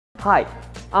Hi,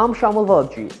 I'm Shayamal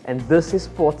Vallabhjee and this is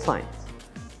Sports Science.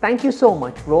 Thank you so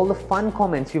much for all the fun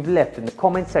comments you've left in the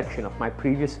comment section of my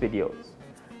previous videos.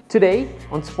 Today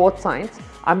on Sports Science,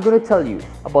 I'm going to tell you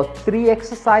about 3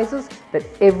 exercises that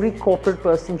every corporate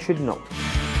person should know.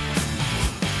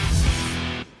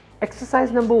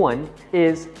 Exercise number 1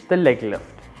 is the leg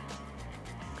lift.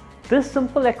 This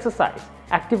simple exercise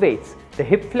activates the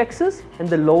hip flexors and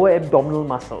the lower abdominal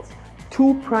muscles,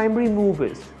 2 primary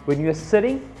movers when you are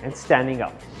sitting and standing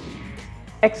up.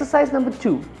 Exercise number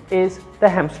 2 is the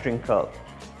hamstring curl.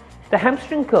 The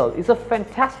hamstring curl is a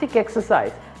fantastic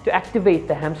exercise to activate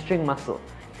the hamstring muscle,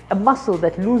 a muscle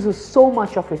that loses so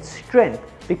much of its strength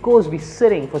because we're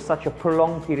sitting for such a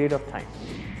prolonged period of time.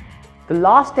 The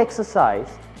last exercise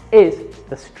is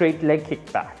the straight leg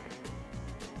kickback.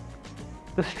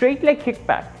 The straight leg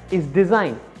kickback is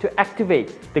designed to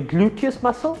activate the gluteus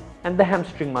muscle and the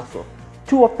hamstring muscle,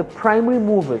 2 of the primary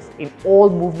movers in all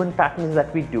movement patterns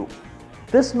that we do.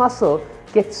 This muscle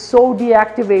gets so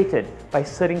deactivated by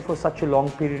sitting for such a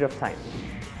long period of time.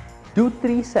 Do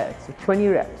 3 sets of 20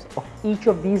 reps of each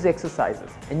of these exercises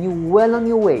and you're well on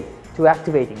your way to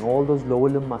activating all those lower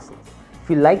limb muscles. If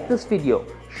you like this video,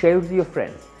 share it with your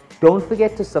friends. Don't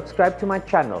forget to subscribe to my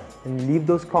channel and leave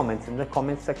those comments in the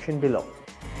comment section below.